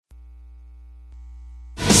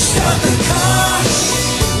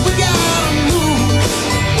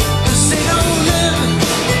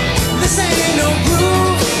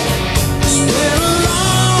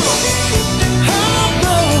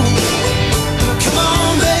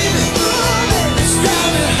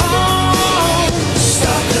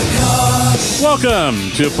Welcome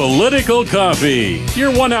to Political Coffee,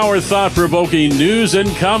 your 1 hour thought-provoking news and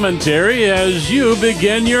commentary as you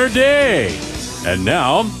begin your day. And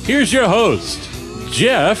now, here's your host,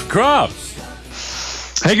 Jeff Kropp.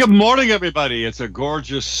 Hey, good morning, everybody. It's a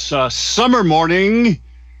gorgeous summer morning,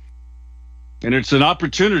 and it's an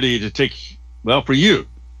opportunity to for you,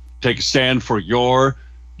 take a stand for your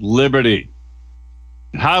liberty.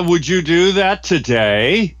 How would you do that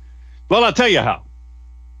today? Well, I'll tell you how.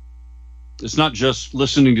 It's not just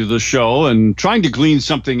listening to the show and trying to glean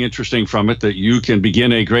something interesting from it that you can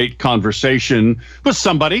begin a great conversation with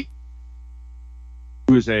somebody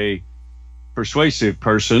who is a persuasive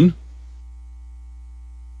person,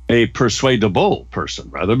 a persuadable person,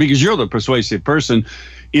 rather, because you're the persuasive person.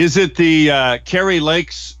 Is it the Carrie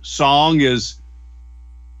Lake's song is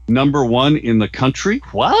number one in the country?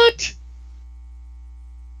 What?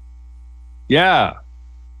 Yeah.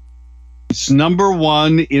 It's number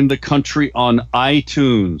one in the country on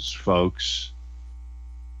iTunes, folks.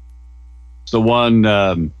 It's the one,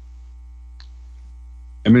 they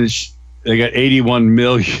got 81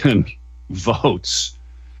 million votes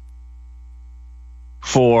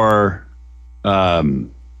for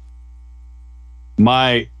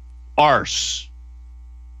My Arse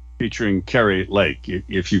featuring Carrie Lake.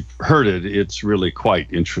 If you've heard it, it's really quite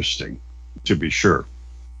interesting, to be sure.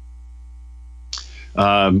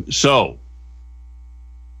 So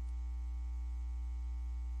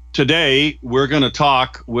today we're going to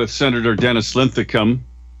talk with Senator Sen Linthicum.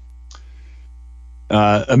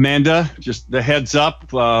 Amanda, just the heads up,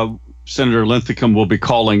 Senator Linthicum will be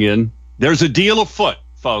calling in. There's a deal afoot,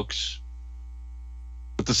 folks,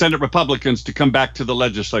 with the Senate Republicans to come back to the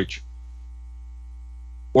legislature.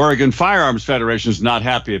 Oregon Firearms Federation is not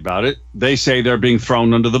happy about it. They say they're being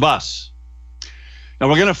thrown under the bus. Now,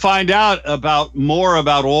 we're going to find out more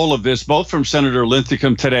about all of this, both from Senator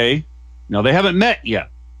Linthicum today. Now, they haven't met yet,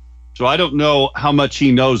 so I don't know how much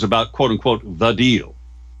he knows about, quote unquote, the deal.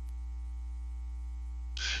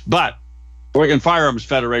 But Oregon Firearms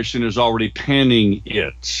Federation is already panning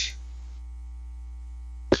it.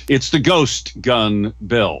 It's the ghost gun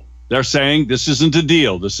bill. They're saying this isn't a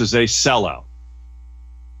deal. This is a sellout.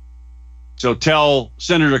 So tell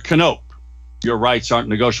Senator Knopp your rights aren't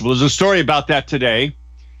negotiable. There's a story about that today.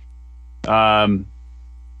 It's an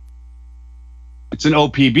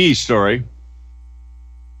OPB story.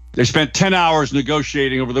 They spent 10 hours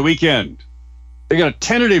negotiating over the weekend. They got a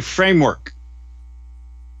tentative framework.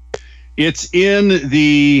 It's in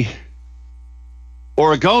the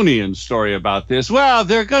Oregonian story about this. Well,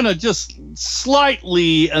 they're going to just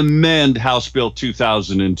slightly amend House Bill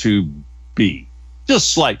 2002B.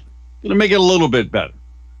 Just slightly. Going to make it a little bit better.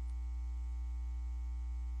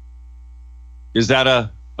 Is that a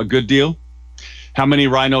good deal? How many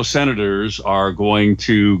rhino senators are going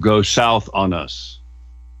to go south on us?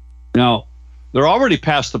 Now, they're already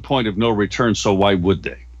past the point of no return, so why would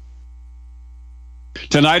they?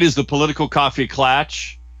 Tonight is the Political Coffee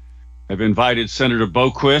Clatch. I've invited Senator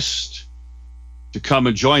Boquist to come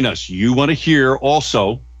and join us. You want to hear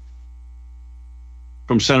also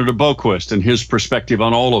from Senator Boquist and his perspective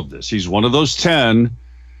on all of this. He's one of those 10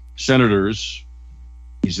 senators.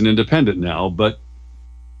 He's an independent now, but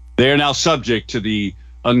they are now subject to the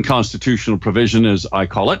unconstitutional provision, as I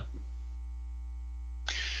call it,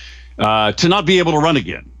 to not be able to run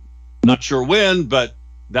again. Not sure when, but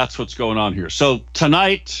that's what's going on here. So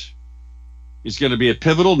tonight is going to be a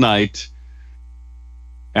pivotal night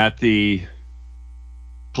at the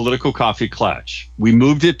Political Coffee Clatch. We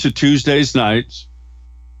moved it to Tuesdays nights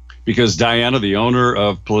because Diana, the owner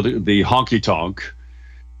of the Honky Tonk,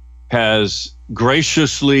 has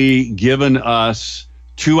graciously given us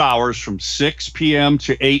 2 hours from 6 p.m.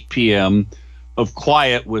 to 8 p.m. of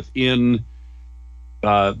quiet within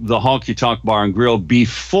the Honky Tonk Bar and Grill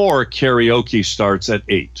before karaoke starts at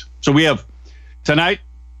 8. So we have tonight,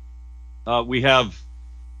 we have,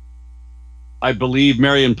 I believe,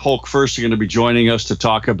 Marion Polk first are going to be joining us to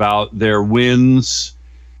talk about their wins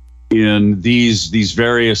in these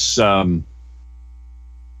various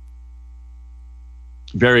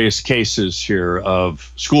cases here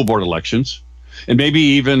of school board elections, and maybe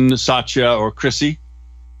even Satya or Chrissy,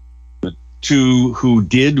 the two who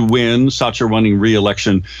did win. Satya running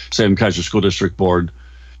re-election, Salem Kaiser School District Board,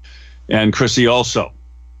 and Chrissy also.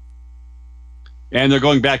 And they're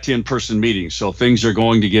going back to in-person meetings, so things are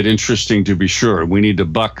going to get interesting, to be sure. We need to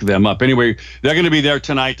buck them up. Anyway, they're going to be there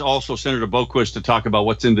tonight. Also, Senator Boquist to talk about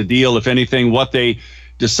what's in the deal, if anything, what they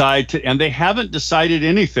decide to, and they haven't decided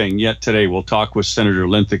anything yet today. We'll talk with Senator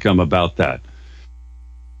Linthicum about that.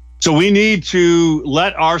 So we need to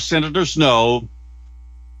let our senators know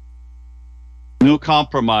No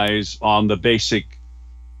compromise on the basic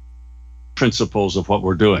principles of what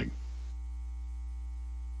we're doing.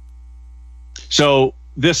 So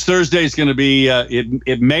this Thursday is going to be,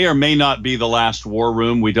 it may or may not be the last war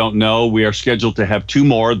room. We don't know. We are scheduled to have 2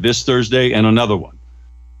 more this Thursday and another one.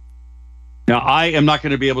 Now, I am not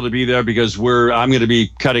going to be able to be there because I'm going to be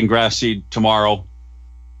cutting grass seed tomorrow.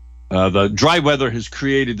 The dry weather has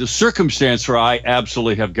created the circumstance where I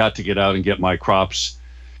absolutely have got to get out and get my crops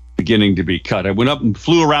beginning to be cut. I went up and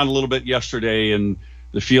flew around a little bit yesterday, and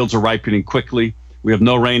the fields are ripening quickly. We have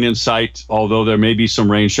no rain in sight, although there may be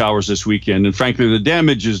some rain showers this weekend. And frankly, the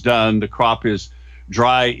damage is done. The crop is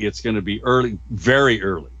dry. It's going to be early, very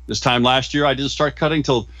early. This time last year, I didn't start cutting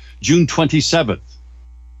till June 27th.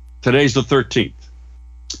 Today's the 13th.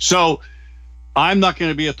 So I'm not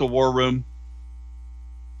going to be at the war room.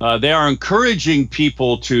 They are encouraging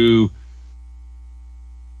people to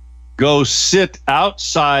go sit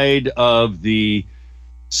outside of the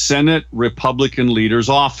Senate Republican leader's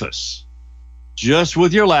office, just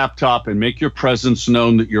with your laptop, and make your presence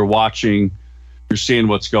known that you're watching, you're seeing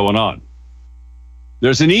what's going on.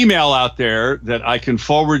 There's an email out there that I can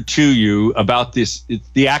forward to you about this,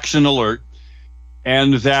 the action alert,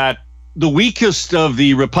 and that the weakest of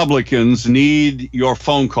the Republicans need your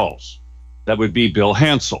phone calls. That would be Bill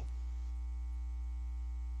Hansel,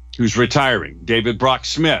 who's retiring, David Brock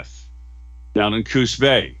Smith down in Coos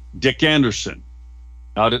Bay, Dick Anderson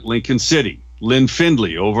out at Lincoln City, Lynn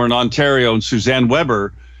Findley over in Ontario, and Suzanne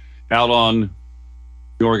Weber out on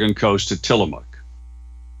the Oregon coast at Tillamook.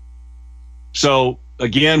 So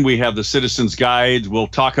again, we have the Citizens Guide. We'll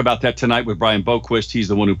talk about that tonight with Sen Boquist. He's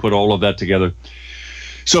the one who put all of that together.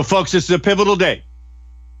 So folks, this is a pivotal day.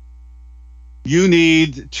 You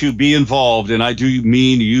need to be involved, and I do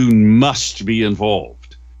mean you must be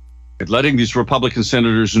involved in letting these Republican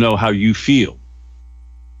senators know how you feel.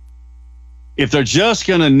 If they're just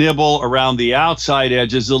going to nibble around the outside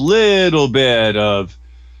edges a little bit of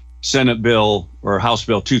Senate Bill or House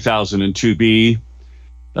Bill 2002B,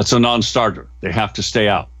 that's a non-starter. They have to stay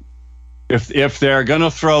out. If they're going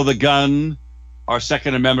to throw the gun, our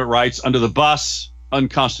Second Amendment rights, under the bus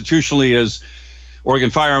unconstitutionally, as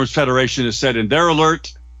Oregon Firearms Federation has said in their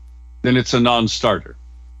alert, then it's a non-starter.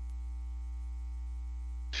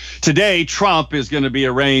 Today, Trump is going to be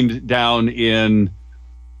arraigned down in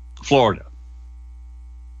Florida.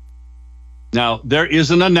 Now, there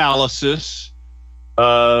is an analysis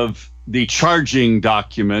of the charging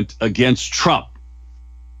document against Trump.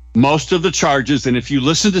 Most of the charges, and if you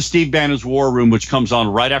listen to Steve Bannon's War Room, which comes on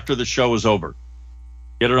right after the show is over,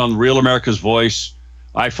 get it on Real America's Voice.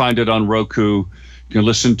 I find it on Roku. You can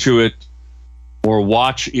listen to it or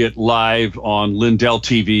watch it live on Lindell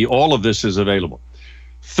TV. All of this is available.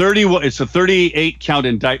 It's a 38-count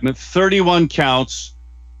indictment. 31 counts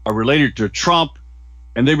are related to Trump,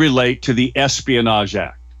 and they relate to the Espionage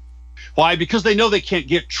Act. Why? Because they know they can't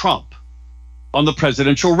get Trump on the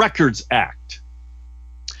Presidential Records Act,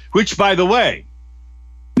 which, by the way,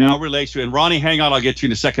 now relates to, and Ronnie, hang on, I'll get to you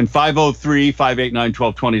in a second.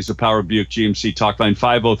 503-589-1220 is the Power of Buick GMC talk line.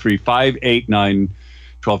 503-589-1220.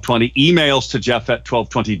 Emails to Jeff at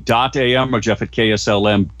 1220.am or Jeff at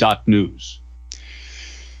KSLM.news.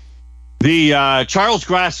 The Charles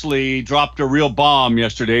Grassley dropped a real bomb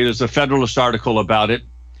yesterday. There's a Federalist article about it,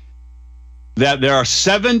 that there are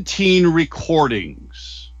 17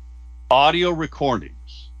 recordings, audio recordings,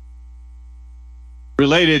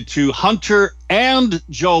 related to Hunter and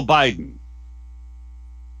Joe Biden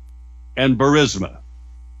and Burisma.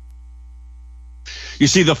 You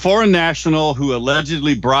see, the foreign national who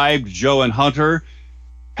allegedly bribed Joe and Hunter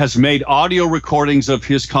has made audio recordings of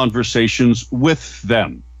his conversations with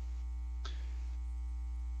them.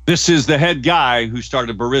 This is the head guy who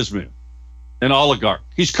started Burisma, an oligarch.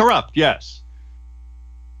 He's corrupt, yes.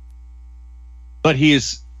 But he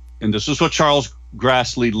is, and this is what Charles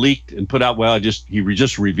Grassley leaked and put out. Well, he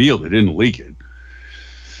just revealed it, didn't leak it.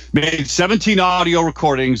 Made 17 audio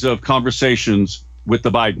recordings of conversations with the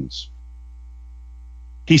Bidens.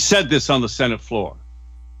 He said this on the Senate floor.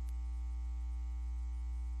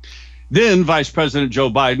 Then Vice President Joe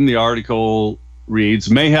Biden, the article reads,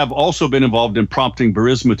 may have also been involved in prompting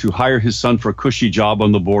Burisma to hire his son for a cushy job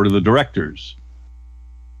on the board of the directors.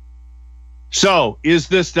 So, is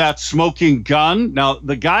this that smoking gun? Now,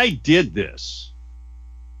 the guy did this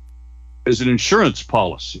as an insurance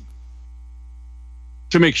policy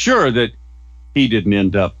to make sure that he didn't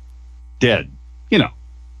end up dead. You know,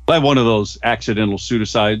 like one of those accidental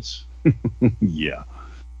suicides. Yeah.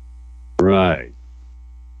 Right.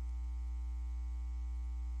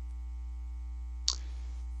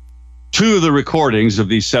 Two of the recordings of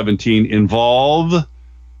these 17 involve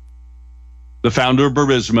the founder of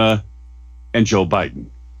Burisma, and Joe Biden.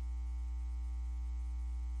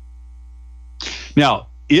 Now,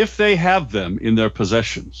 if they have them in their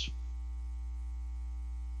possessions,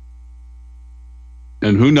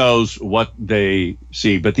 and who knows what they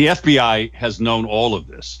see, but the FBI has known all of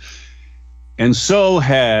this. And so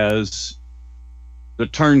has the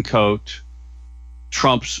turncoat,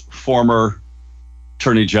 Trump's former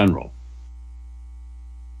attorney general.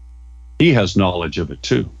 He has knowledge of it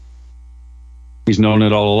too. He's known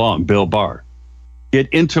it all along, Bill Barr. He had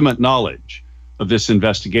intimate knowledge of this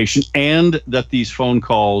investigation and that these phone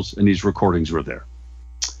calls and these recordings were there.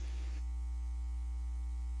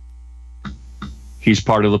 He's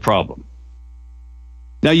part of the problem.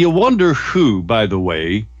 Now, you wonder who, by the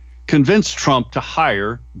way, convinced Trump to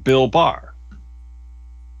hire Bill Barr.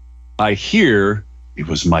 I hear it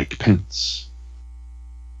was Mike Pence.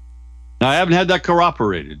 Now, I haven't had that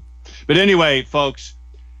corroborated. But anyway, folks,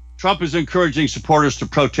 Trump is encouraging supporters to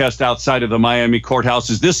protest outside of the Miami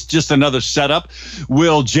courthouse. Is this just another setup?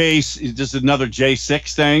 Is this another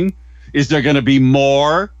J6 thing? Is there going to be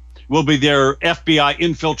more? Will be there FBI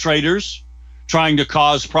infiltrators trying to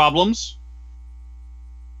cause problems?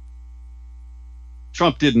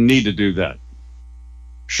 Trump didn't need to do that.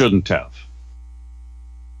 Shouldn't have.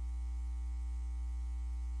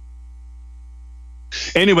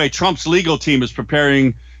 Anyway, Trump's legal team is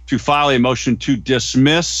preparing to file a motion to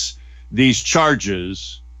dismiss these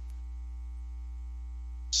charges,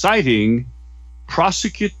 citing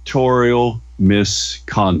prosecutorial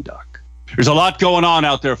misconduct. There's a lot going on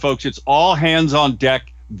out there, folks. It's all hands on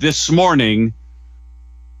deck this morning.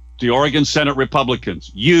 The Oregon Senate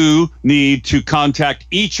Republicans, you need to contact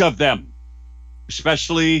each of them,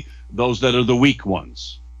 especially those that are the weak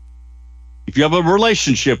ones. If you have a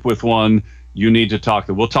relationship with one, you need to talk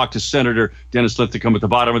to them. We'll talk to Senator Dennis Linthicum at the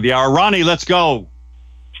bottom of the hour. Ronnie, let's go.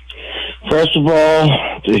 First of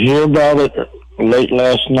all, to hear about it late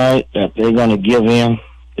last night that they're going to give in,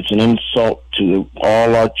 it's an insult to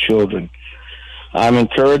all our children. I'm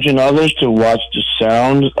encouraging others to watch The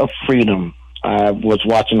Sound of Freedom. I was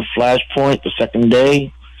watching Flashpoint the second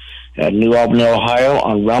day at New Albany, Ohio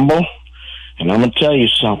on Rumble, and I'm going to tell you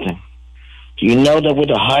something. Do you know that we're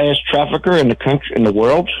the highest trafficker in the country, in the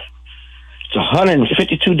world? It's a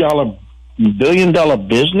 $152 billion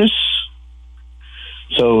business.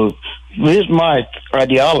 So here's my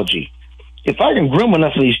ideology. If I can groom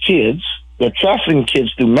enough of these kids, they're trafficking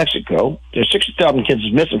kids through Mexico. There's 60,000 kids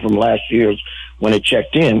missing from last year when they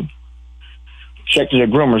checked in. Checked their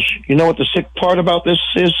groomers. You know what the sick part about this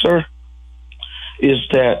is, sir? Is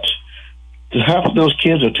that half of those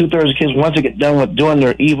kids, or 2/3 of kids, once they get done with doing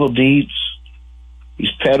their evil deeds,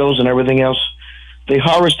 these pedos and everything else, they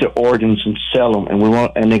harvest their organs and sell them,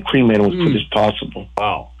 and they cremate them as quick as possible.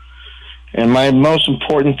 Wow. And my most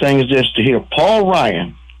important thing is this: to hear Paul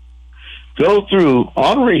Ryan go through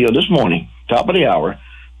on radio this morning, top of the hour,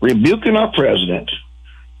 rebuking our president.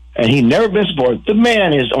 And he never been supported. The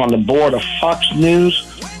man is on the board of Fox News.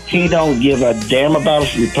 He don't give a damn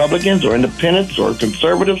about Republicans or independents or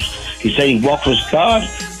conservatives. He said he walks with God.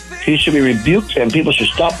 He should be rebuked, and people should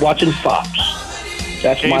stop watching Fox.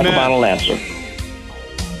 That's my final answer.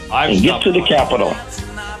 And get to the Capitol.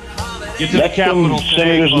 Get to the Capitol. Let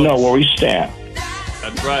senators know where we stand.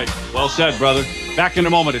 That's right. Well said, brother. Back in a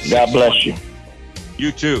moment. It's God bless you.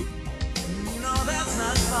 You too.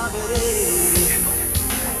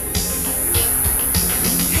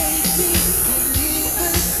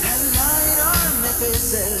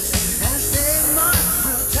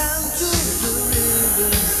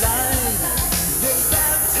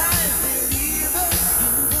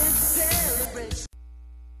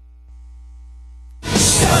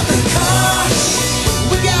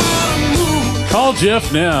 Call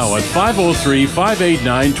Jeff now at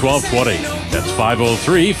 503-589-1220. That's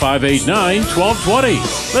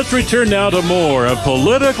 503-589-1220. Let's return now to more of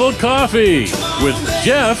Political Coffee with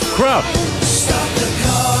Jeff Krupp.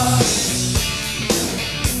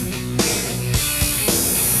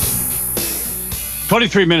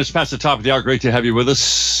 23 minutes past the top of the hour. Great to have you with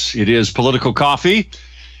us. It is Political Coffee.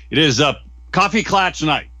 It is a Coffee Clatch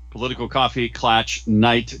night. Political Coffee Clatch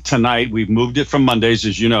night tonight. We've moved it from Mondays,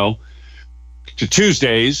 as you know, to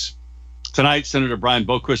Tuesdays. Tonight, Senator Sen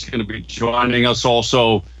Boquist is going to be joining us.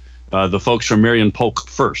 Also, the folks from Marion Polk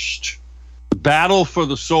First. The battle for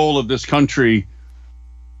the soul of this country.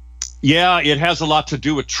 Yeah, it has a lot to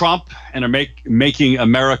do with Trump and making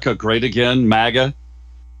America great again, MAGA,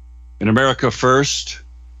 and America First.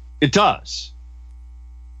 It does.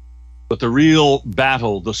 But the real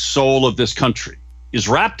battle, the soul of this country, is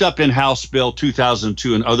wrapped up in House Bill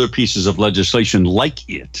 2002 and other pieces of legislation like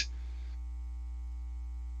it.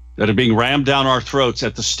 that are being rammed down our throats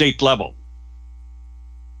at the state level,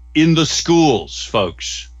 in the schools,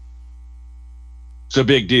 folks. It's a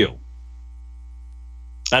big deal.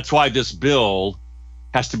 That's why this bill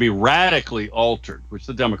has to be radically altered, which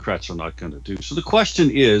the Democrats are not going to do. So the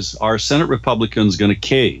question is, are Senate Republicans going to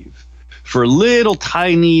cave for a little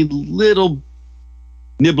tiny, little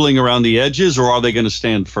nibbling around the edges, or are they going to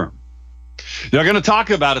stand firm? They're going to talk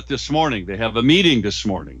about it this morning. They have a meeting this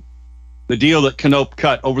morning. The deal that Knopp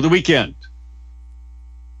cut over the weekend.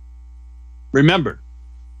 Remember,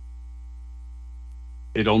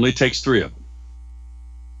 it only takes 3 of them.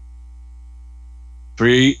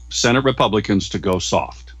 3 Senate Republicans to go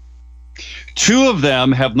soft. 2 of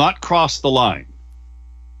them have not crossed the line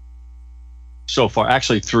so far.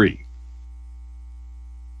 Actually, 3.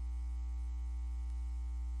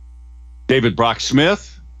 David Brock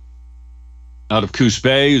Smith, out of Coos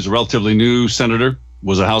Bay, who's a relatively new senator,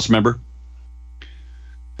 was a House member.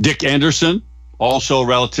 Dick Anderson, also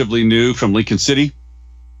relatively new from Lincoln City.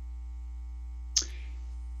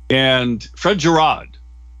 And Fred Gerard,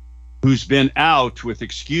 who's been out with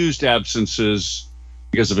excused absences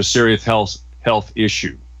because of a serious health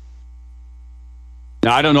issue.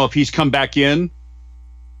 Now, I don't know if he's come back in.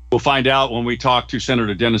 We'll find out when we talk to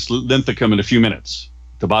Senator Sen Linthicum in a few minutes,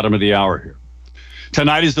 at the bottom of the hour here.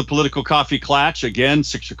 Tonight is the political coffee clatch. Again,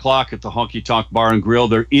 6 o'clock at the Honky Tonk Bar and Grill.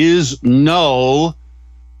 There is no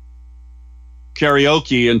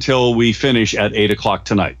karaoke until we finish at 8 o'clock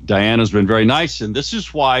tonight. Diana's been very nice, and this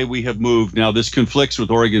is why we have moved. Now, this conflicts with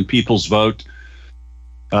Oregon People's Vote,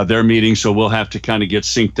 their meeting, so we'll have to kind of get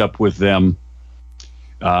synced up with them.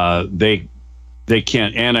 They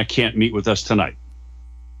can't, Anna can't meet with us tonight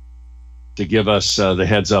to give us the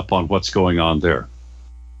heads up on what's going on there.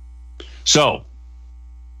 So,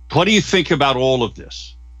 what do you think about all of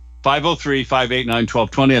this?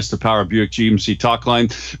 503-589-1220. That's the Power Buick GMC talk line.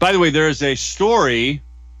 By the way, there is a story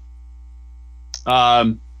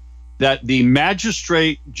that the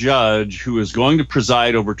magistrate judge who is going to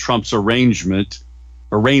preside over Trump's arraignment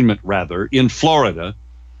in Florida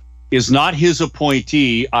is not his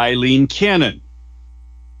appointee, Eileen Cannon.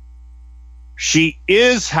 She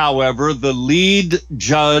is, however, the lead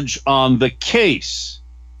judge on the case,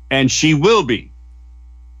 and she will be.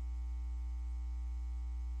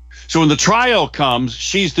 So when the trial comes,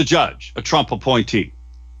 she's the judge, a Trump appointee.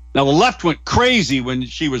 Now, the left went crazy when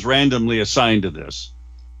she was randomly assigned to this.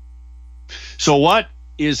 So what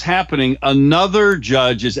is happening? Another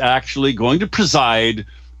judge is actually going to preside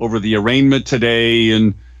over the arraignment today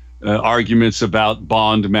and arguments about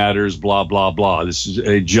bond matters, blah, blah, blah. This is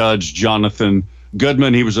a Judge Jonathan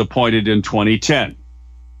Goodman. He was appointed in 2010.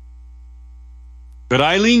 But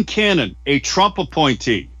Eileen Cannon, a Trump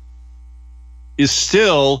appointee, is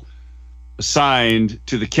still assigned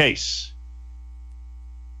to the case.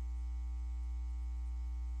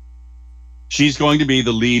 She's going to be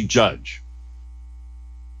the lead judge.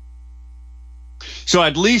 So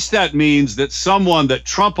at least that means that someone that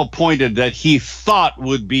Trump appointed that he thought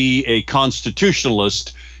would be a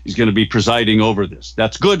constitutionalist is going to be presiding over this.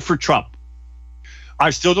 That's good for Trump. I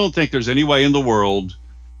still don't think there's any way in the world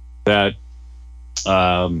that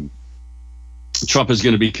Trump is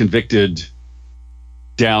going to be convicted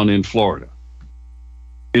down in Florida.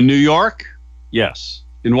 In New York, yes.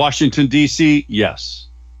 In Washington, D.C., yes.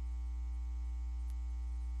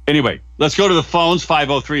 Anyway, let's go to the phones,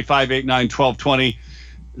 503-589-1220.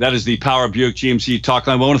 That is the Power Buick GMC talk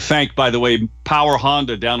line. I want to thank, by the way, Power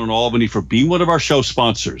Honda down in Albany for being one of our show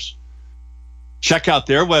sponsors. Check out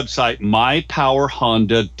their website,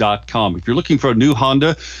 mypowerhonda.com. If you're looking for a new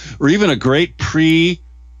Honda or even a great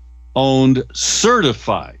pre-owned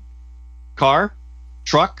certified car,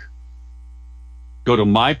 truck, go to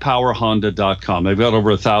mypowerhonda.com. They've got over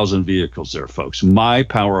 1,000 vehicles there, folks.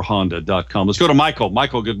 Mypowerhonda.com. Let's go to Michael.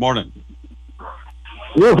 Michael, good morning.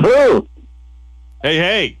 Woohoo!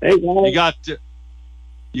 Hey, Hey, guys.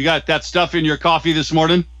 You got that stuff in your coffee this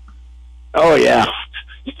morning? Oh, yeah.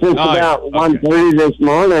 Since about 1:30 this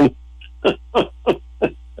morning.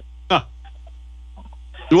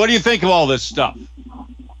 What do you think of all this stuff?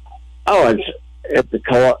 Oh, it's a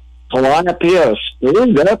calliope of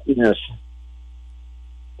screwed upness.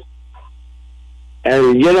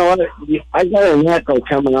 And you know what? I got an echo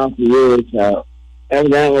coming off of you, so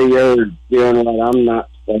evidently you're doing what I'm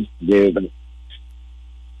not supposed to do. But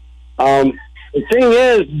the thing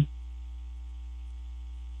is,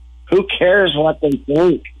 who cares what they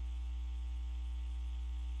think?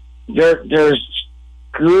 They're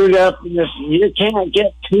screwed up. You can't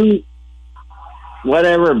get to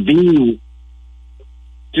whatever B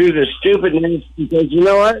through the stupidness, because you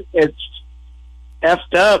know what? It's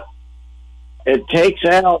effed up. It takes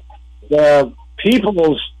out the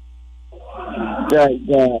people's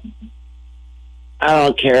that I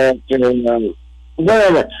don't care if they're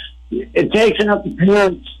whatever. It takes out the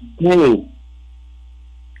parents' pain.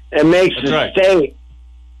 It makes the state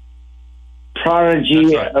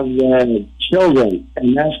prodigy of the children,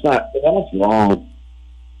 and that's wrong.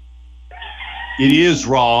 It is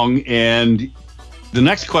wrong, and the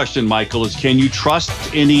next question, Michael, is can you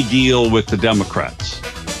trust any deal with the Democrats?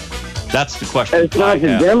 That's the question. It's not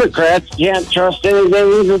the Democrats. You can't trust anything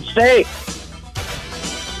in the state.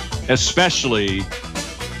 Especially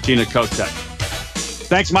Tina Kotek.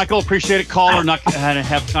 Thanks, Michael. Appreciate it. Caller, not going to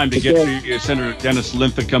have time to get to you, Senator Dennis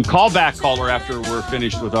Linthicum. Call back, caller, after we're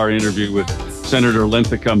finished with our interview with Senator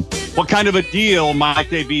Linthicum. What kind of a deal might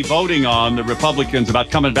they be voting on, the Republicans,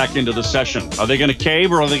 about coming back into the session? Are they going to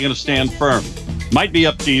cave or are they going to stand firm? Might be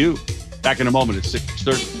up to you. Back in a moment at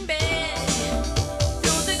 6:30.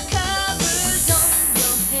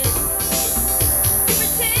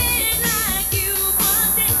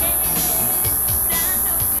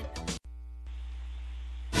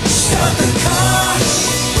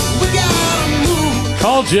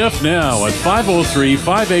 Call Jeff now at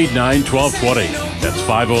 503-589-1220. That's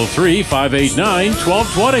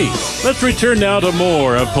 503-589-1220. Let's return now to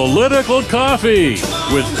more of Political Coffee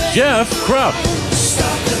with Jeff Krupp.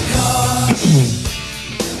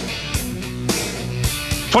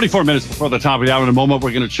 24 minutes before the top of the hour. In a moment,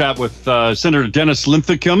 we're going to chat with Senator Dennis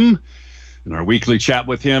Linthicum in our weekly chat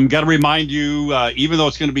with him. Got to remind you, even though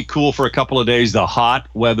it's going to be cool for a couple of days, the hot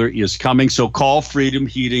weather is coming. So call Freedom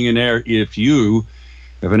Heating and Air if you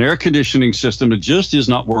have an air conditioning system that just is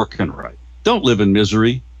not working right. Don't live in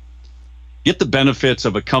misery. Get the benefits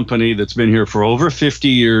of a company that's been here for over 50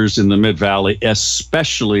 years in the Mid-Valley,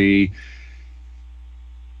 especially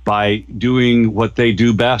by doing what they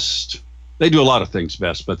do best. They do a lot of things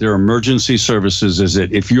best, but their emergency services is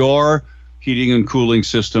it. If your heating and cooling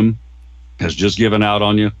system has just given out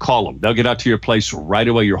on you, call them. They'll get out to your place right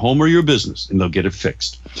away, your home or your business, and they'll get it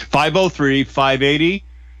fixed. 503-580-1456,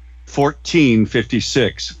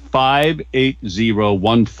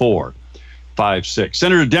 580-1456.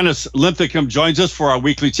 Senator Dennis Linthicum joins us for our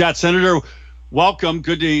weekly chat. Senator, welcome.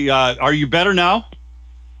 Good to. Are you better now?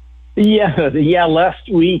 Yeah. Last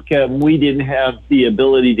week we didn't have the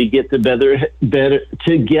ability to get better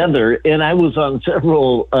together, and I was on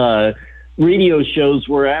several radio shows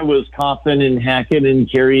where I was coughing and hacking and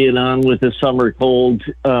carrying on with a summer cold.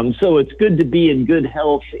 So it's good to be in good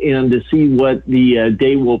health and to see what the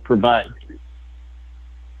day will provide.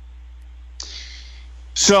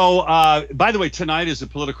 So, by the way, tonight is a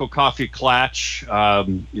Political Coffee Clatch.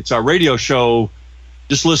 It's our radio show.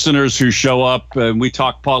 Just listeners who show up and we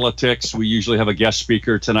talk politics. We usually have a guest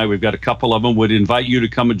speaker tonight. We've got a couple of them. Would invite you to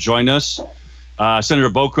come and join us. Senator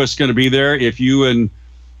Boquist is going to be there. If you and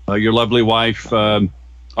your lovely wife are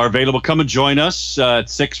available, come and join us at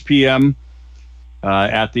 6 p.m.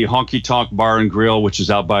 At the Honky Tonk Bar and Grill, which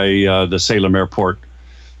is out by the Salem Airport.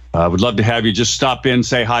 Would love to have you. Just stop in,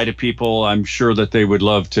 say hi to people. I'm sure that they would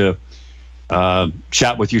love to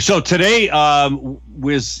chat with you. So today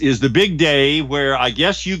is the big day where I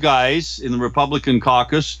guess you guys in the Republican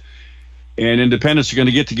caucus and independents are going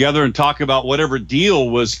to get together and talk about whatever deal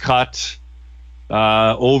was cut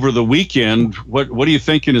over the weekend. What are you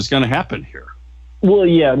thinking is going to happen here? Well,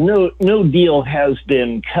 yeah, no deal has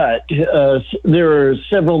been cut. There are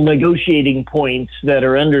several negotiating points that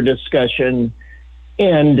are under discussion.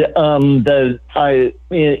 And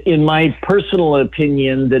in my personal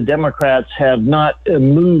opinion, the Democrats have not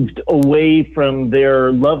moved away from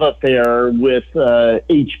their love affair with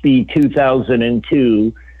HB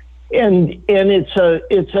 2002, and it's a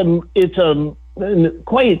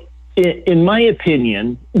quite, in my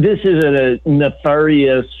opinion, this is a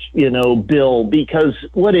nefarious bill, because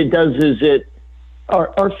what it does is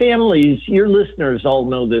our families, your listeners all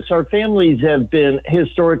know this, our families have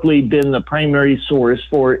historically been the primary source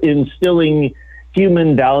for instilling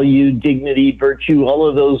human value, dignity, virtue, all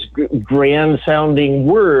of those grand sounding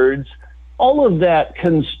words. All of that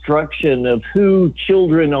construction of who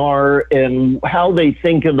children are and how they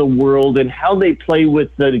think of the world and how they play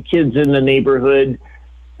with the kids in the neighborhood,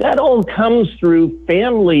 that all comes through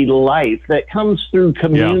family life, that comes through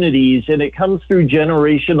communities, and it comes through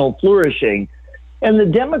generational flourishing. And the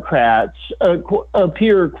Democrats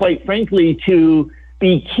appear, quite frankly, to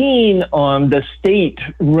be keen on the state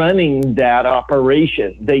running that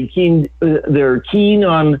operation. They're keen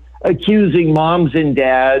on accusing moms and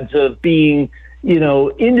dads of being,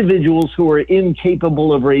 individuals who are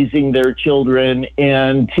incapable of raising their children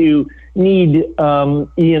and to need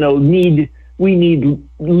we need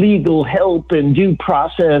legal help and due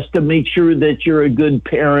process to make sure that you're a good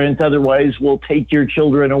parent. Otherwise, we'll take your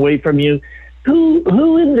children away from you.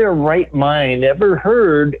 Who in their right mind ever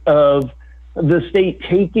heard of the state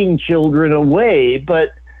taking children away?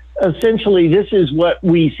 But essentially, this is what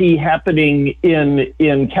we see happening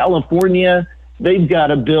in California. They've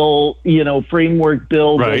got a bill, framework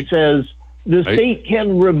bill that says the state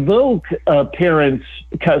can revoke a parent's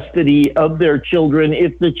custody of their children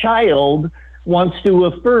if the child wants to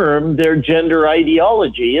affirm their gender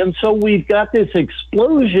ideology. And so we've got this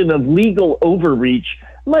explosion of legal overreach,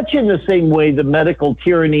 much in the same way the medical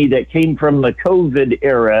tyranny that came from the COVID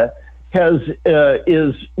era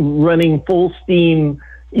is running full steam.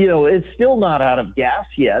 It's still not out of gas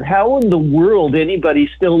yet. How in the world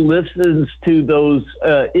anybody still listens to those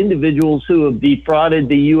individuals who have defrauded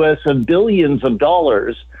the U.S. of billions of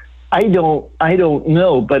dollars? I don't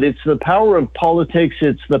know, but it's the power of politics.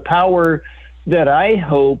 It's the power that I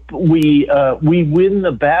hope we win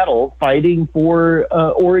the battle fighting for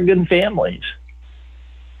Oregon families.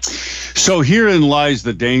 So herein lies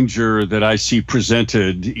the danger that I see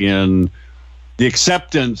presented in the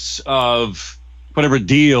acceptance of whatever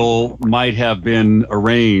deal might have been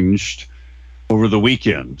arranged over the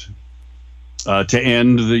weekend to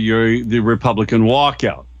end the Republican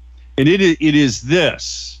walkout. And it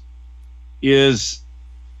is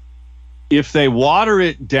if they water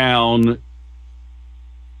it down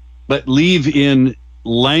but leave in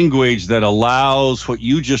language that allows what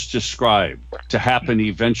you just described to happen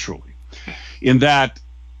eventually, in that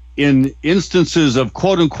in instances of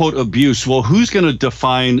quote-unquote abuse, well, who's going to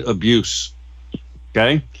define abuse?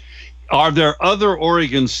 Okay. Are there other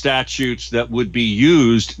Oregon statutes that would be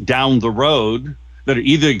used down the road that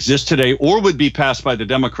either exist today or would be passed by the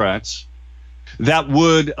Democrats that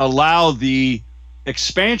would allow the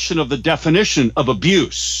expansion of the definition of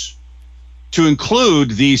abuse to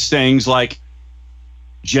include these things like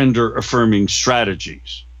gender affirming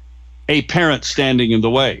strategies, a parent standing in the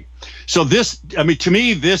way? So to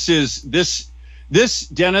me, this,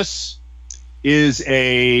 Dennis, is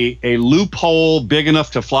a loophole big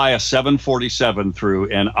enough to fly a 747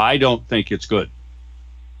 through, and I don't think it's good.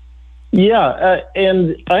 Yeah,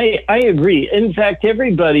 and I agree. In fact,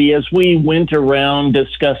 everybody, as we went around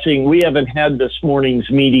discussing, we haven't had this morning's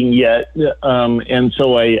meeting yet, and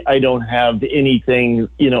so I don't have anything,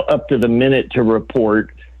 up to the minute to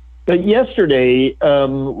report. But yesterday,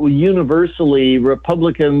 universally,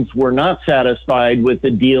 Republicans were not satisfied with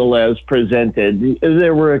the deal as presented.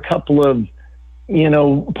 There were a couple of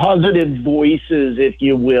positive voices, if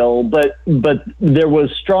you will, but there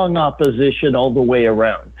was strong opposition all the way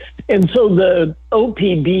around. And so the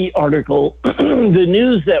OPB article, the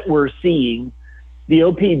news that we're seeing, the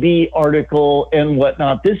OPB article and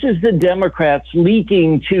whatnot, this is the Democrats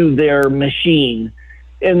leaking to their machine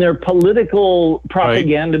and their political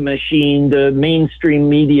propaganda machine, the mainstream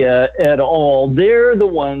media at all. They're the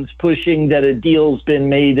ones pushing that a deal's been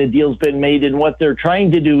made. And what they're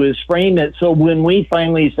trying to do is frame it so when we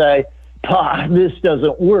finally say, this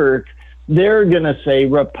doesn't work, they're going to say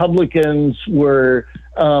Republicans were,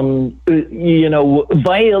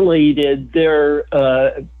 violated their,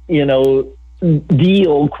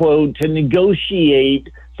 deal, quote, to negotiate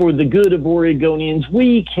for the good of Oregonians.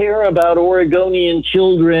 We care about Oregonian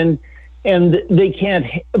children, and they can't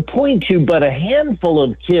point to but a handful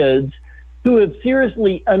of kids who have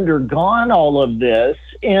seriously undergone all of this.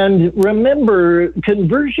 And remember,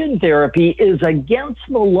 conversion therapy is against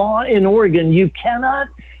the law in Oregon. You cannot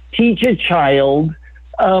teach a child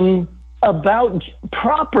about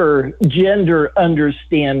proper gender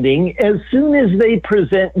understanding. As soon as they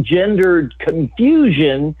present gendered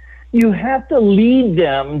confusion, you have to lead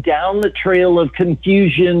them down the trail of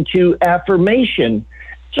confusion to affirmation.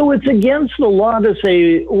 So it's against the law to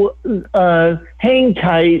say, hang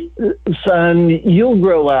tight, son, you'll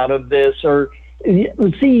grow out of this. Or,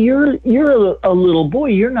 see, you're a little boy,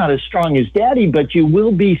 you're not as strong as daddy, but you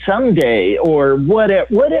will be someday, or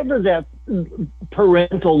whatever that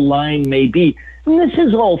parental line may be. And this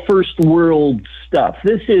is all first world stuff.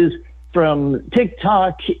 This is from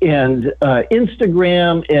TikTok and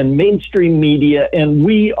Instagram and mainstream media, and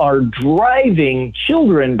we are driving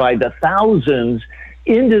children by the thousands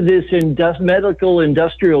into this medical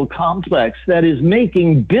industrial complex that is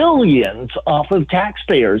making billions off of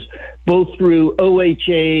taxpayers, both through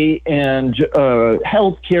OHA and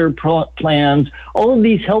healthcare plans. All of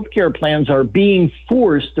these healthcare plans are being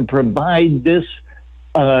forced to provide this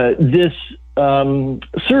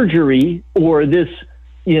surgery or this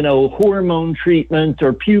hormone treatment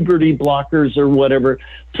or puberty blockers or whatever.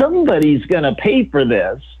 Somebody's going to pay for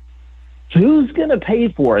this. who's going to pay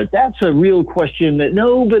for it? That's a real question that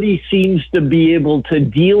nobody seems to be able to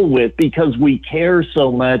deal with because we care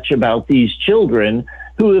so much about these children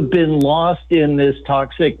who have been lost in this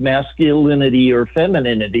toxic masculinity or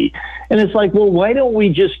femininity. And it's like, well, why don't we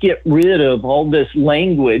just get rid of all this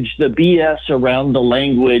language, the BS around the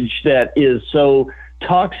language that is so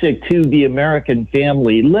toxic to the American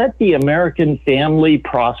family? Let the American family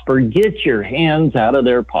prosper. Get your hands out of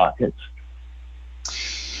their pockets.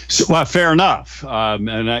 So, well, fair enough,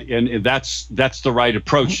 and that's the right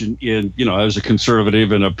approach. In as a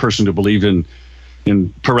conservative and a person to believe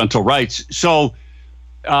in parental rights. So,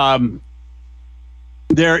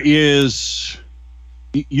 there is.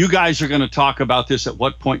 You guys are going to talk about this at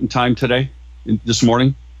what point in time today? This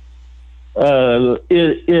morning?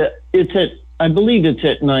 It's at. I believe it's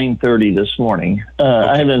at 9:30 this morning. Okay.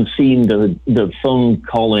 I haven't seen the phone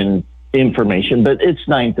call-in information, but it's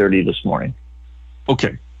 9:30 this morning.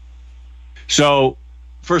 Okay. So,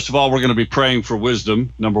 first of all, we're going to be praying for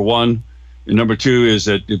wisdom, number one. And number two is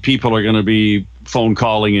that the people are going to be phone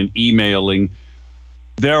calling and emailing.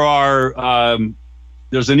 There's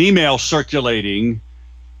an email circulating,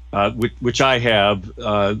 which I have,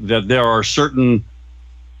 that there are certain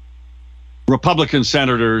Republican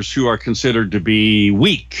senators who are considered to be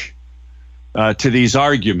weak to these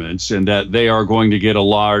arguments, and that they are going to get a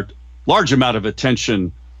large amount of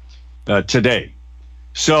attention today.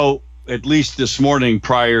 So, at least this morning,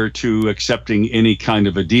 prior to accepting any kind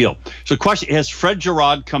of a deal. So, question: has Fred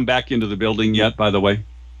Gerard come back into the building yet? By the way,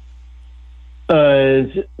 no.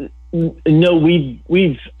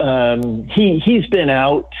 He's been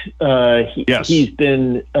out. Yes. He's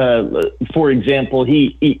been, for example,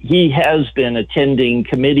 he has been attending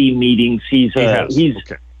committee meetings. He's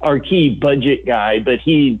okay. Our key budget guy, but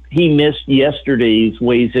he missed yesterday's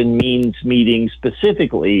Ways and Means meeting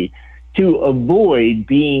specifically to avoid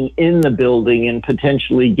being in the building and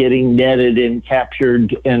potentially getting netted and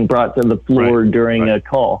captured and brought to the floor during a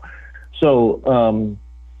call. So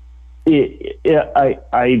I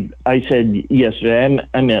said yesterday,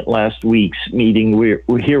 I meant last week's meeting. We're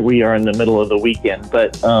here. We are in the middle of the weekend,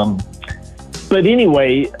 but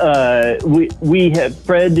anyway, we have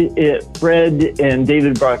Fred and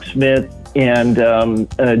David Brock Smith and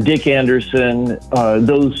Dick Anderson.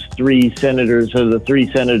 Those three senators are the three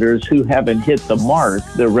senators who haven't hit the mark.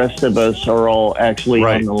 The rest of us are all actually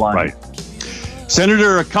on the line. Right.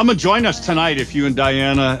 Senator, come and join us tonight if you and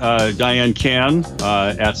Diane can,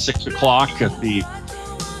 at 6 o'clock at the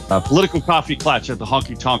Political Coffee Clutch at the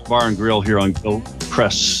Honky Tonk Bar and Grill here on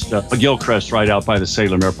Gilcrest, right out by the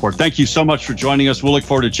Salem Airport. Thank you so much for joining us. We'll look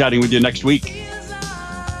forward to chatting with you next week.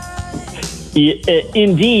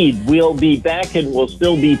 Indeed, we'll be back and we'll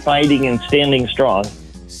still be fighting and standing strong.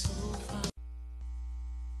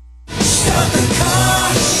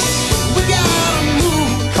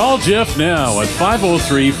 Call Jeff now at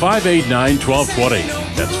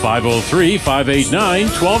 503-589-1220. That's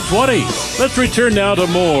 503-589-1220. Let's return now to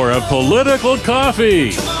more of Political Coffee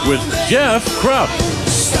with Jeff Krupp.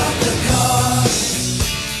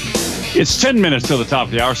 It's 10 minutes till the top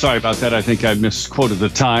of the hour. Sorry about that. I think I misquoted the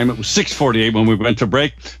time. It was 6:48 when we went to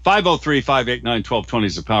break. 503-589-1220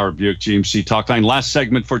 is the Power of Buick GMC talk line. Last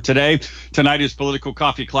segment for today. Tonight is Political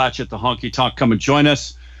Coffee Clutch at the Honky Tonk. Come and join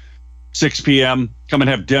us. 6 p.m. Come and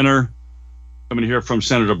have dinner. Come and hear from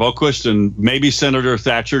Senator Boquist and maybe Senator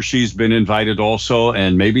Thatcher. She's been invited also,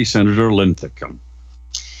 and maybe Senator Linthicum.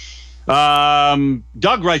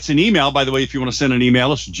 Doug writes an email. By the way, if you want to send an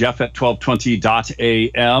email, it's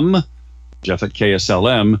jeff@1220.am.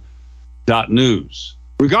 jeff@kslm.news.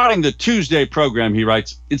 Regarding the Tuesday program, he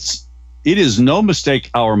writes, it is no mistake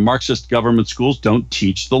our Marxist government schools don't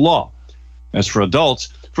teach the law. As for adults,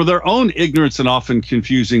 for their own ignorance and often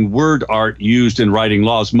confusing word art used in writing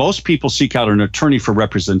laws, most people seek out an attorney for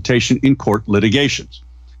representation in court litigations.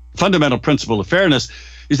 The fundamental principle of fairness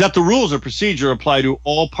is that the rules of procedure apply to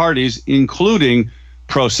all parties, including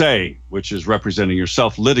pro se, which is representing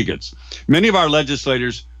yourself, litigants. Many of our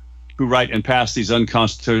legislators who write and pass these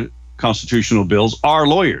unconstitutional bills are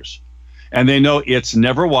lawyers, and they know it's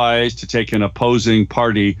never wise to take an opposing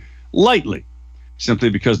party lightly, simply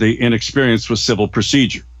because they're inexperienced with civil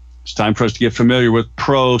procedure. It's time for us to get familiar with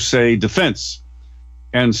pro se defense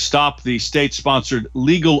and stop the state-sponsored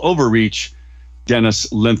legal overreach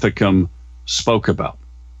Dennis Linthicum spoke about.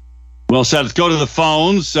 Well said. Let's go to the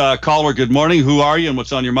phones. Caller, good morning. Who are you and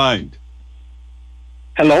what's on your mind?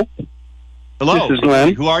 Hello. Hello. This is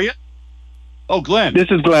Glenn. Who are you? Oh, Glenn. This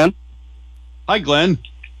is Glenn. Hi, Glenn.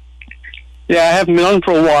 Yeah, I haven't been on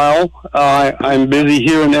for a while. I'm busy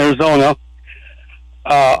here in Arizona.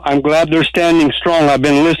 I'm glad they're standing strong. I've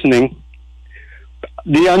been listening.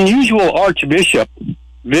 The unusual Archbishop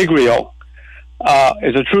Vigrio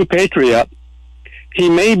is a true patriot. He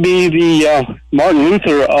may be the Martin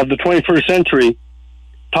Luther of the 21st century,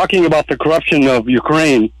 talking about the corruption of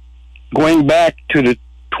Ukraine, going back to the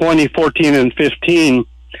 2014 and 15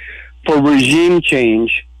 for regime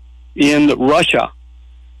change in Russia,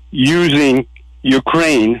 using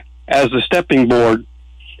Ukraine as the stepping board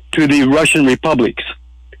to the Russian republics.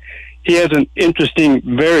 He has an interesting,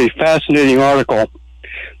 very fascinating article,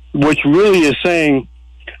 which really is saying,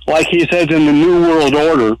 like he says in the New World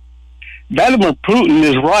Order, Vladimir Putin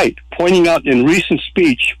is right, pointing out in recent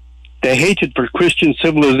speech the hatred for Christian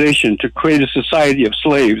civilization to create a society of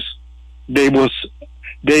slaves, Davos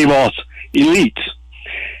elites.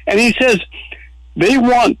 And he says they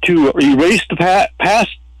want to erase the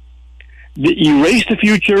past, erase the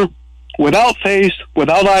future, without faith,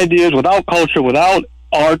 without ideas, without culture, without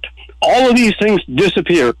art. All of these things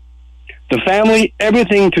disappear. The family,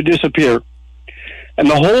 everything to disappear. And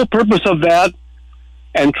the whole purpose of that,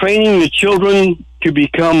 and training the children to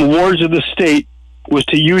become wards of the state, was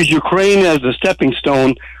to use Ukraine as a stepping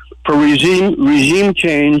stone for regime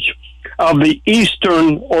change of the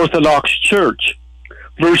Eastern Orthodox Church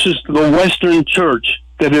versus the Western Church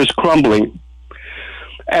that is crumbling.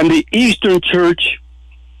 And the Eastern Church,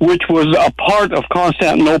 which was a part of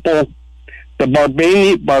Constantinople, the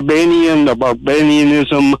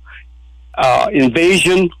Barbarianism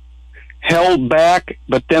invasion, held back,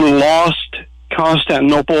 but then lost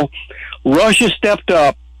Constantinople. Russia stepped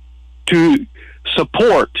up to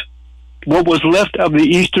support what was left of the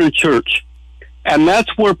Eastern Church. And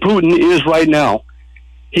that's where Putin is right now.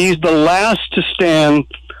 He's the last to stand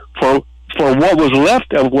for what was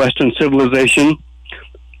left of Western civilization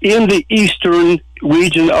in the Eastern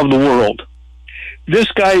region of the world.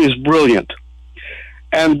 This guy is brilliant.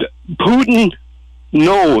 And Putin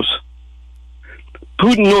knows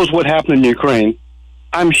what happened in Ukraine.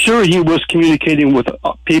 I'm sure he was communicating with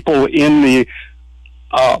people in the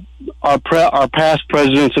our past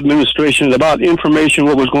president's administration about information,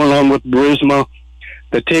 what was going on with Burisma,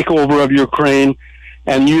 the takeover of Ukraine,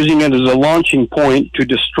 and using it as a launching point to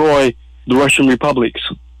destroy the Russian republics.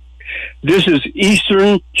 This is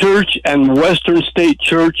Eastern Church and Western State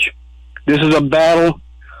Church. This is a battle,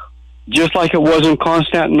 just like it was in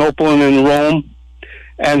Constantinople and in Rome.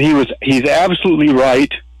 And he's absolutely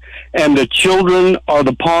right. And the children are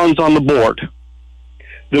the pawns on the board.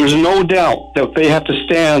 There's no doubt that they have to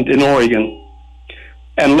stand in Oregon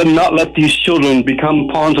and not let these children become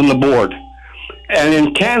pawns on the board. And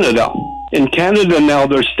in Canada now,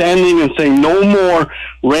 they're standing and saying no more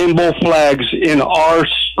rainbow flags in our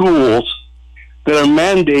schools that are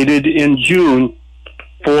mandated in June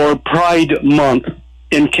for Pride Month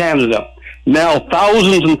in Canada. Now,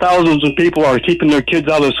 thousands and thousands of people are keeping their kids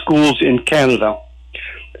out of schools in Canada.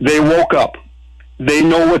 They woke up. They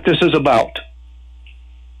know what this is about.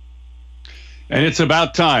 And it's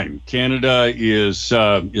about time. Canada is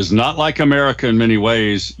not like America in many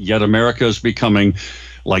ways, yet America is becoming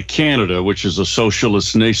like Canada, which is a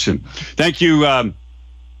socialist nation. Thank you,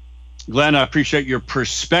 Glenn. I appreciate your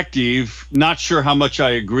perspective. Not sure how much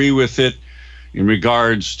I agree with it in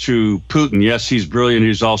regards to Putin. Yes, he's brilliant.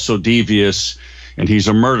 He's also devious, and he's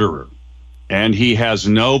a murderer. And he has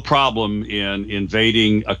no problem in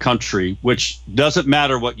invading a country, which doesn't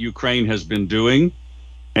matter what Ukraine has been doing.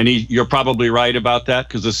 And you're probably right about that,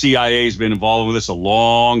 because the CIA has been involved with this a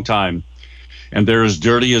long time. And they're as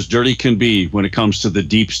dirty can be when it comes to the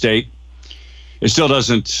deep state. It still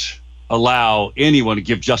doesn't allow anyone to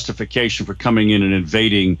give justification for coming in and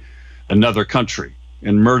invading another country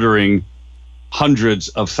and murdering hundreds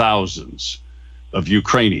of thousands of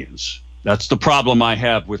Ukrainians. That's the problem I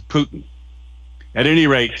have with Putin. At any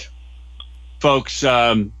rate, folks,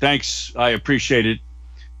 thanks. I appreciate it.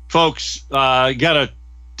 Folks, got a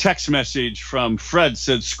text message from Fred,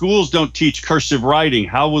 said schools don't teach cursive writing.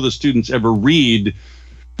 How will the students ever read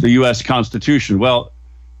the U.S. Constitution? Well,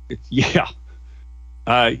 yeah,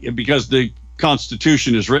 because the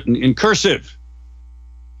Constitution is written in cursive.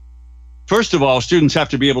 First of all, students have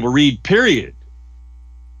to be able to read, period.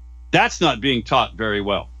 That's not being taught very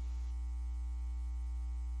well.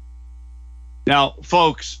 Now,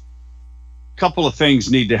 folks, a couple of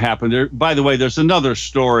things need to happen. There, by the way, there's another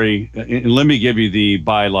story, and let me give you the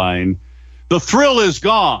byline. The thrill is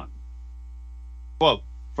gone. Quote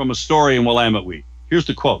from a story in Willamette Week. Here's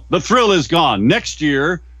the quote. The thrill is gone. Next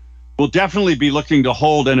year, we'll definitely be looking to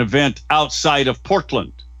hold an event outside of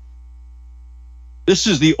Portland. This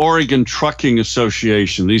is the Oregon Trucking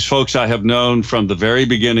Association. These folks I have known from the very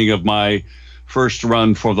beginning of my first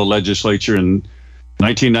run for the legislature in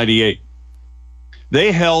 1998.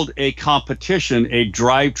 They held a competition,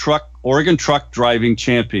 Oregon Truck Driving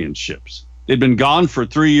Championships. They'd been gone for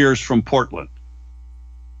 3 years from Portland,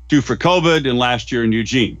 2 for COVID, and last year in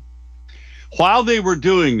Eugene. While they were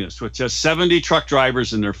doing this, with just 70 truck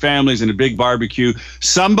drivers and their families and a big barbecue,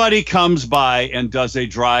 somebody comes by and does a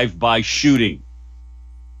drive-by shooting.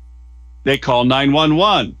 They call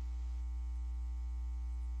 911.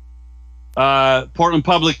 Portland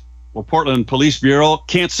Police Bureau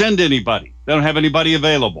can't send anybody. They don't have anybody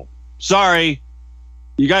available. Sorry,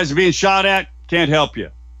 you guys are being shot at. Can't help you.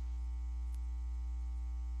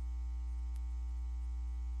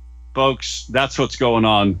 Folks, that's what's going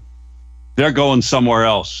on. They're going somewhere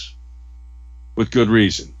else with good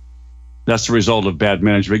reason. That's the result of bad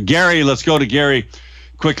management. Gary, let's go to Gary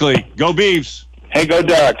quickly. Go Beavs. Hey, go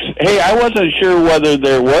Ducks. Hey, I wasn't sure whether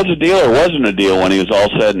there was a deal or wasn't a deal when he was all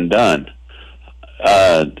said and done.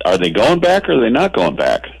 Are they going back or are they not going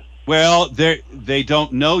back? Well, they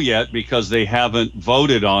don't know yet because they haven't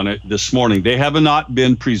voted on it this morning. They have not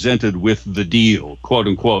been presented with the deal, quote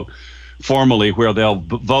unquote, formally, where they'll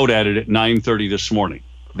vote at it at 9:30 this morning.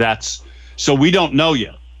 So we don't know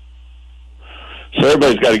yet. So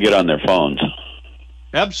everybody's got to get on their phones.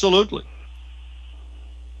 Absolutely.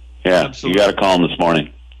 Yeah, absolutely. You got to call them this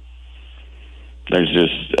morning. There's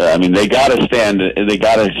just, they got to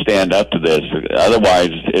stand up to this. Otherwise,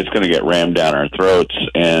 it's going to get rammed down our throats,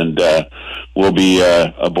 and we'll be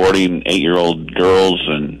aborting 8-year-old girls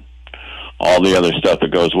and all the other stuff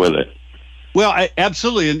that goes with it. Well,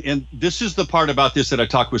 absolutely, and this is the part about this that I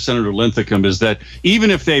talked with Senator Linthicum, is that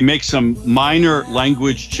even if they make some minor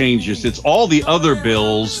language changes, it's all the other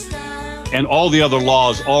bills and all the other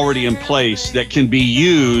laws already in place that can be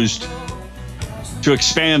used to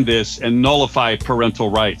expand this and nullify parental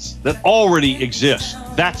rights that already exist.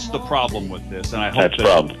 That's the problem with this, and I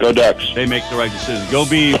hope Go Ducks. They make the right decision. Go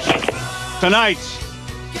Beavs. Tonight,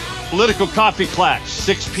 Political Coffee Clash,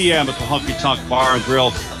 6 p.m. at the Honky Tonk Bar and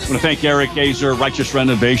Grill. I want to thank Eric Azer, Righteous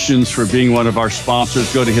Renovations, for being one of our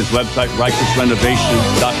sponsors. Go to his website,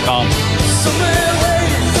 righteousrenovations.com.